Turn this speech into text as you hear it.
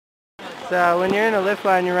So when you're in a lift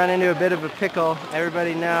line, you run into a bit of a pickle.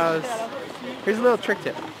 Everybody knows. Here's a little trick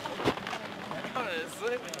tip.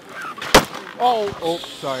 Oh,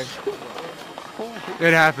 sorry.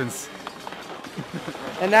 It happens.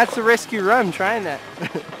 And that's the risk you run trying that.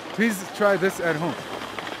 Please try this at home.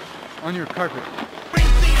 On your carpet.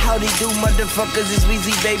 Howdy do, motherfuckers, it's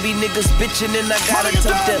Weezy, baby. Niggas bitchin' and I gotta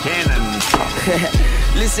tuck the cannon.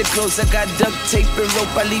 Listen close, I got duct tape and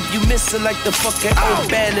rope. I leave you missing like the fucking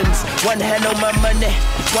old Bannons. One hand on my money,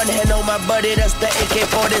 one hand on my buddy. That's the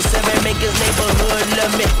AK-47, make his neighborhood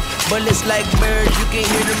love me. Bullets like birds, you can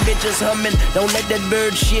hear them bitches humming. Don't let that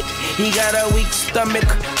bird shit, he got a weak stomach.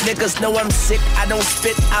 Niggas know I'm sick, I don't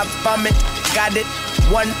spit, I vomit. Got it,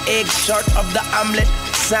 one egg short of the omelet.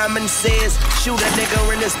 Simon says, shoot a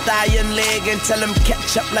nigga in his thigh and leg and tell him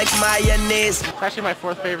ketchup like mayonnaise. It's actually my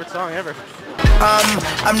 4th favorite song ever.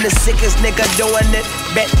 I'm the sickest nigga doing it.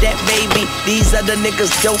 Bet that baby. These other niggas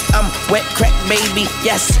dope. I'm wet crack baby.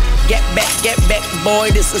 Yes. Get back, boy.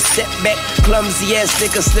 This a setback. Clumsy ass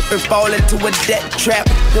nigga slip and fall into a debt trap.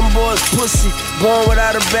 Them boys pussy, born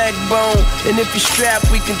without a backbone. And if you strap,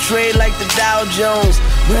 we can trade like the Dow Jones.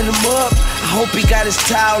 Run him up. I hope he got his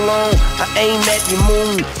towel on. I aim at your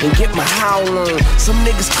moon and get my howl on. Some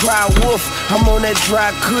niggas cry wolf. I'm on that dry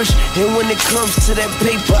kush. And when it comes to that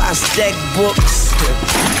paper, I stack books.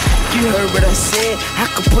 You heard what I said. I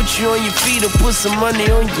could put you on your feet or put some money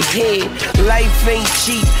on your head. Life ain't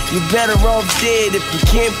cheap, you better off dead if you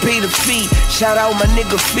can't pay the fee. Shout out my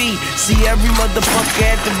nigga Fee. See every motherfucker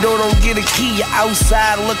at the door don't get a key. You're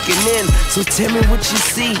outside looking in, so tell me what you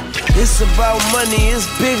see. It's about money, it's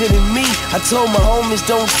bigger than me. I told my homies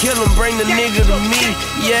don't kill him, bring the nigga to me.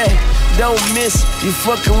 Yeah, don't miss, you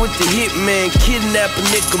fucking with the hitman. Kidnap a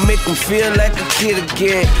nigga, make him feel like a kid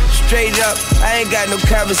again. Straight up, I ain't got no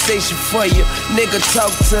conversation for you. Nigga,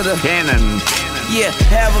 talk to the cannon. Yeah,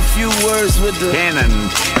 have a few words with the cannon.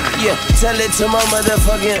 Yeah, tell it to my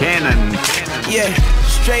motherfucking cannon. Yeah,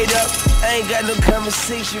 straight up, I ain't got no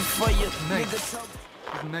conversation for you. Nice. Nigga, talk.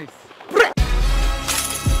 Nice.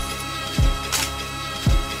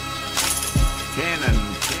 Cannon.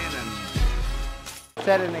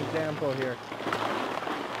 Set an example here.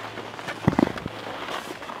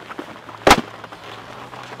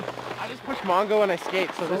 I just push Mongo when I skate,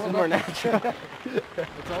 so this is more natural.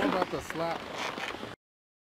 It's all about the slap.